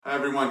Hi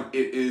everyone,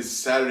 it is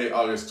Saturday,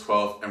 August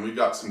 12th, and we've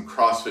got some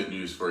CrossFit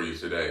news for you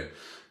today.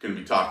 Going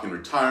to be talking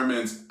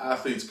retirements,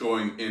 athletes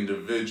going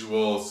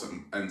individual,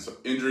 some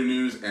injury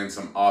news, and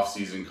some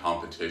off-season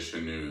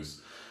competition news.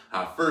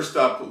 First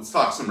up, let's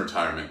talk some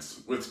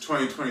retirements. With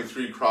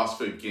 2023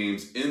 CrossFit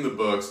Games in the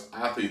books,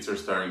 athletes are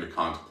starting to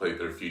contemplate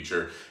their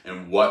future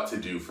and what to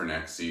do for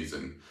next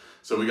season.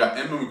 So we got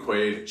Emma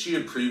McQuaid. She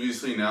had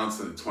previously announced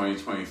that the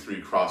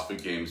 2023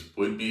 CrossFit Games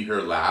would be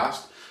her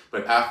last,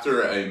 but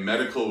after a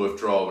medical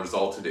withdrawal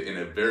resulted in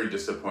a very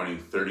disappointing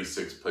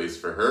 36th place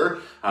for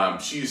her,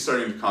 she's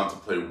starting to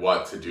contemplate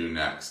what to do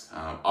next.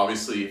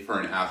 Obviously,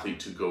 for an athlete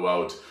to go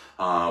out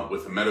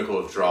with a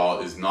medical withdrawal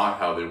is not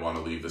how they want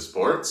to leave the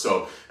sport.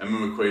 So Emma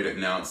McQuaid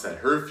announced that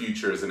her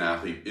future as an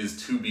athlete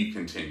is to be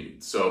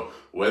continued. So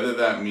whether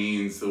that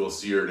means that we'll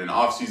see her in an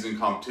off-season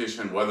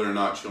competition, whether or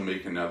not she'll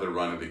make another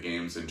run at the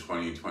games in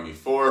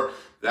 2024,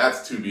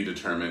 that's to be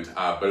determined,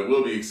 but it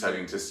will be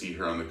exciting to see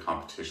her on the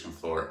competition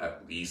floor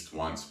at least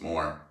once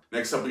more.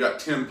 Next up, we got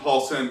Tim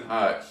Paulson.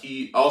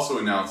 He also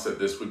announced that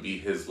this would be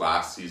his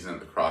last season at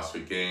the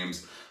CrossFit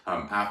Games.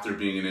 After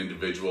being an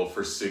individual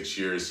for 6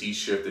 years, he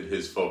shifted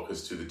his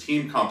focus to the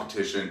team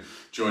competition,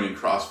 joining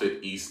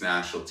CrossFit East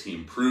National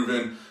Team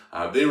Proven.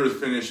 They were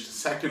finished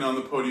second on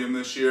the podium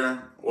this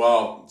year.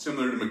 While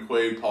similar to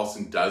McQuaid,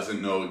 Paulson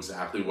doesn't know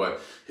exactly what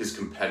his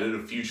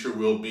competitive future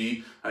will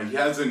be. He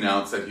has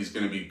announced that he's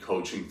going to be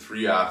coaching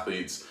 3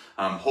 athletes,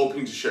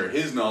 hoping to share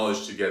his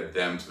knowledge to get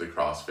them to the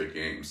CrossFit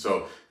Games.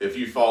 So if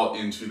you fall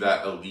into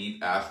that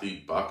elite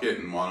athlete bucket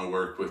and want to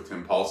work with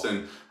Tim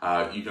Paulson,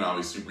 you can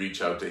obviously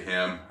reach out to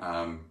him.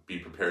 Be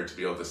prepared to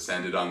be able to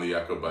send it on the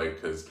Echo Bike,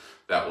 because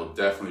that will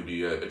definitely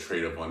be a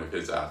trait of one of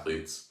his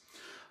athletes.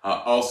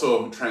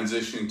 Also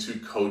transitioning to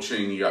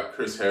coaching, you got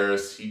Chris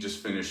Harris. He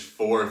just finished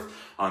 4th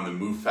on the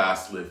Move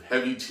Fast Lift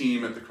Heavy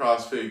team at the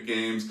CrossFit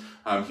Games.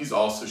 He's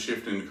also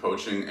shifting to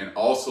coaching and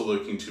also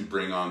looking to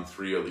bring on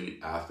 3 elite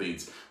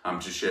athletes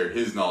to share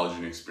his knowledge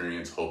and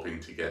experience, hoping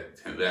to get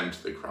them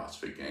to the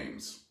CrossFit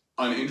Games.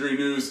 On injury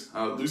news,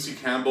 Lucy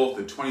Campbell,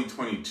 the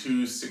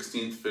 2022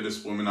 16th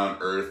fittest woman on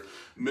earth,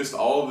 missed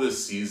all of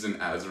this season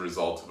as a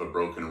result of a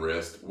broken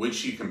wrist, which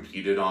she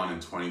competed on in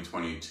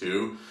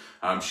 2022.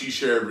 She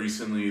shared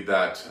recently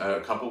that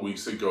a couple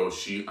weeks ago,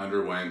 she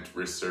underwent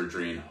wrist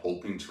surgery and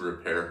hoping to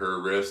repair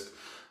her wrist.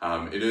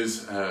 It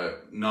is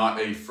not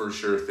a for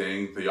sure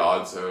thing. The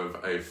odds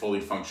of a fully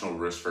functional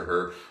wrist for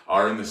her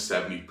are in the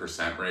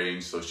 70%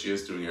 range, so she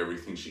is doing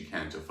everything she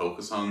can to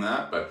focus on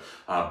that. But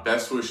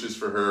best wishes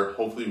for her.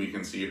 Hopefully we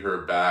can see her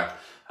back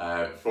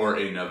for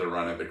another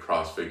run at the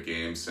CrossFit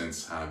Games,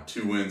 since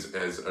 2 wins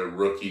as a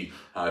rookie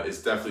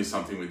is definitely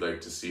something we'd like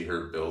to see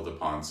her build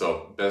upon.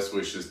 So best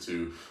wishes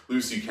to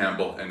Lucy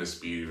Campbell and a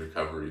speedy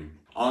recovery.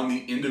 On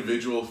the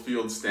individual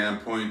field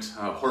standpoint,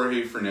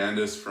 Jorge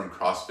Fernandez from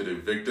CrossFit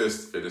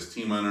Invictus, fittest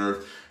team on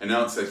earth,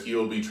 announced that he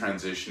will be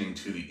transitioning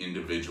to the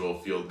individual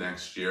field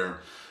next year.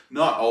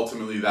 Not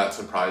ultimately that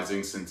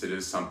surprising, since it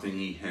is something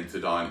he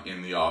hinted on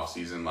in the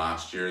offseason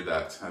last year,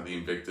 that the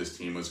Invictus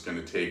team was going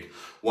to take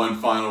one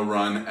final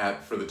run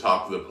for the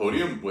top of the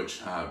podium,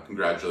 which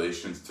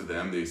congratulations to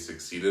them, they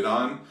succeeded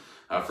on.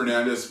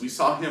 Fernandez, we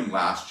saw him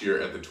last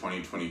year at the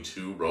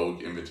 2022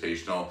 Rogue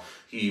Invitational.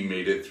 He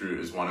made it through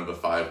as one of the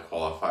 5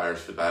 qualifiers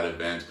for that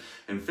event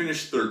and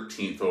finished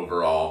 13th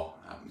overall.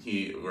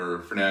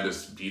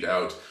 Fernandez beat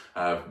out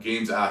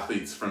Games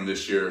athletes from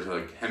this year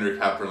like Henrik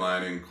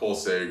Haperlainen, Cole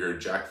Sager,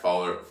 Jack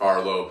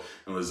Farlow,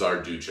 and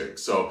Lazar Ducic.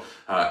 So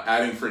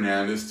adding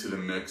Fernandez to the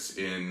mix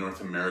in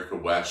North America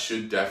West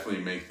should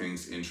definitely make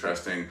things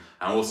interesting.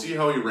 And we'll see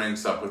how he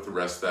ranks up with the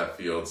rest of that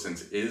field,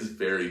 since it is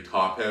very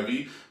top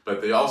heavy,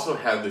 but they also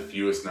had the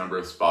fewest number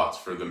of spots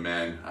for the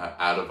men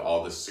out of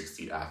all the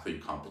 60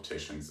 athlete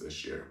competitions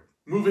this year.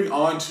 Moving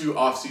on to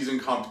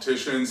off-season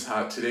competitions,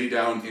 today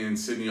down in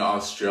Sydney,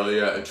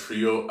 Australia, a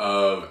trio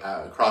of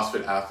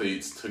CrossFit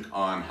athletes took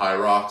on High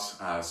Rocks.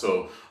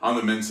 So on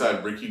the men's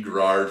side, Ricky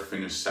Garrard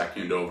finished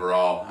 2nd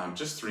overall,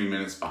 just 3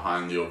 minutes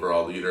behind the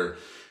overall leader.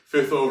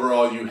 5th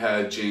overall, you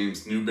had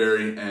James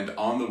Newberry, and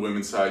on the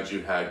women's side,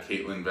 you had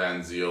Caitlin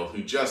Van Ziel,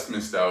 who just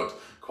missed out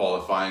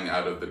qualifying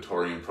out of the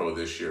Torium Pro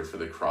this year for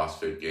the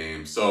CrossFit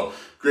Games. So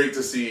great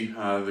to see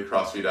the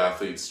CrossFit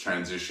athletes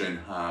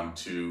transition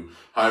to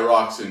High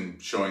Rocks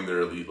and showing their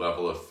elite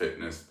level of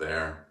fitness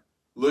there.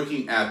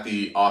 Looking at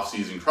the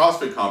off-season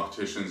CrossFit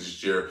competitions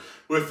this year,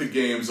 with the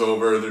games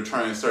over,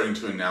 they're starting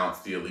to announce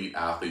the elite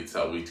athletes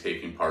that will be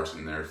taking part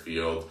in their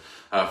field.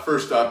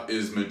 First up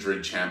is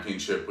Madrid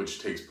Championship,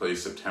 which takes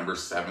place September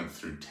 7th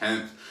through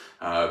 10th.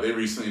 They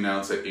recently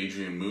announced that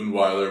Adrian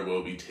Moonweiler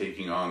will be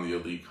taking on the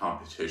elite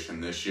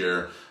competition this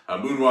year.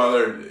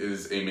 Moonweiler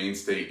is a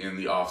mainstay in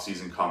the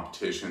off-season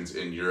competitions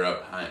in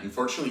Europe.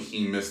 Unfortunately,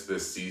 he missed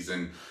this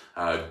season,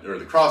 or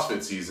the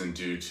CrossFit season,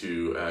 due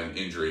to an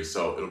injury.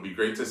 So it'll be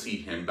great to see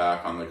him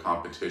back on the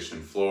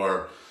competition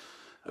floor.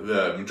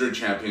 The Madrid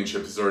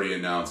Championship has already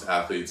announced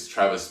athletes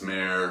Travis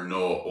Mayer,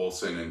 Noah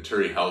Olsen, and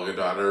Turi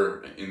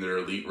Helgadottir in their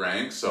elite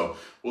ranks. So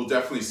we'll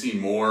definitely see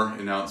more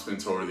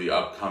announcements over the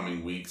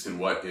upcoming weeks in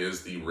what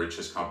is the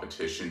richest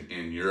competition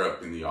in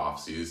Europe in the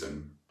off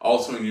season.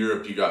 Also in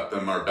Europe, you got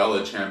the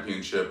Marbella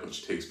Championship,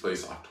 which takes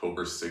place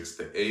October 6th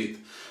to 8th.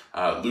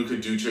 Luka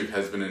Ducic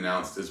has been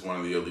announced as one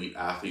of the elite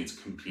athletes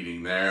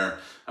competing there.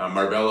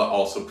 Marbella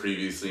also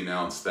previously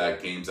announced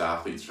that Games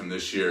athletes from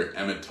this year,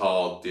 Emmett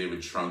Tall, David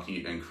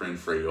Shrunky, and Corinne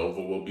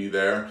Freyova will be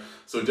there.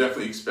 So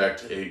definitely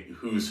expect a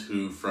who's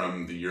who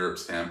from the Europe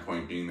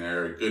standpoint being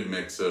there. A good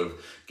mix of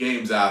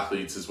Games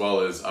athletes as well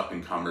as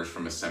up-and-comers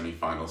from a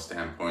semifinal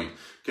standpoint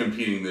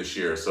competing this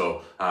year.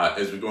 So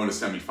as we go into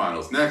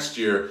semifinals next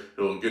year,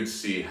 it'll be good to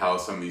see how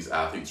some of these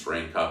athletes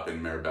rank up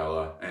in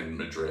Marbella and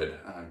Madrid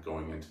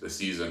going into the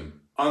season.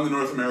 On the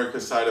North America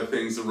side of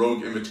things, the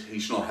Rogue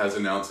Invitational has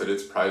announced that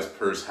its prize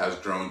purse has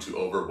grown to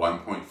over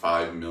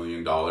 $1.5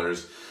 million.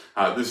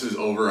 This is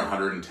over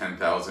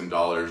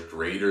 $110,000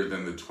 greater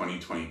than the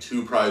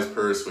 2022 prize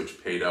purse,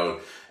 which paid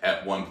out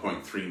at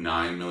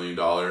 $1.39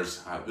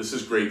 million. This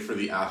is great for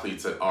the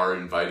athletes that are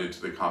invited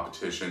to the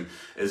competition,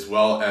 as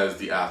well as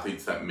the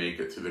athletes that make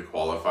it to the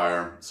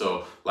qualifier.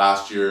 So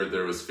last year,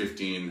 there was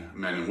 15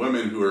 men and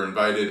women who were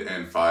invited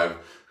and 5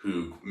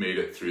 who made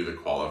it through the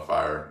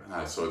qualifier.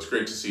 So it's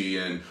great to see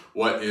in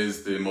what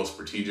is the most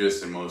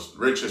prestigious and most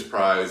richest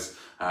prize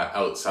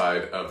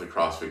outside of the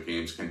CrossFit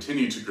Games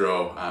continue to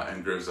grow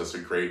and gives us a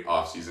great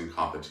off-season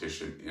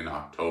competition in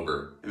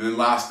October. And then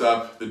last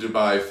up, the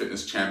Dubai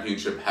Fitness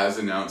Championship has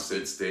announced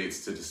its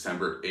dates to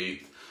December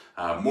 8th.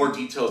 More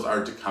details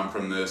are to come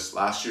from this.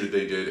 Last year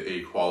they did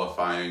a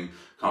qualifying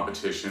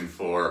competition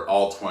for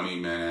all 20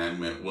 men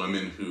and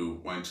women who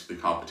went to the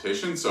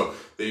competition. So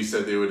they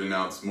said they would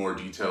announce more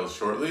details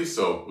shortly.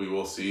 So we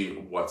will see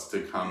what's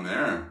to come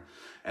there.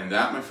 And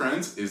that, my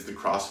friends, is the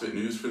CrossFit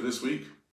news for this week.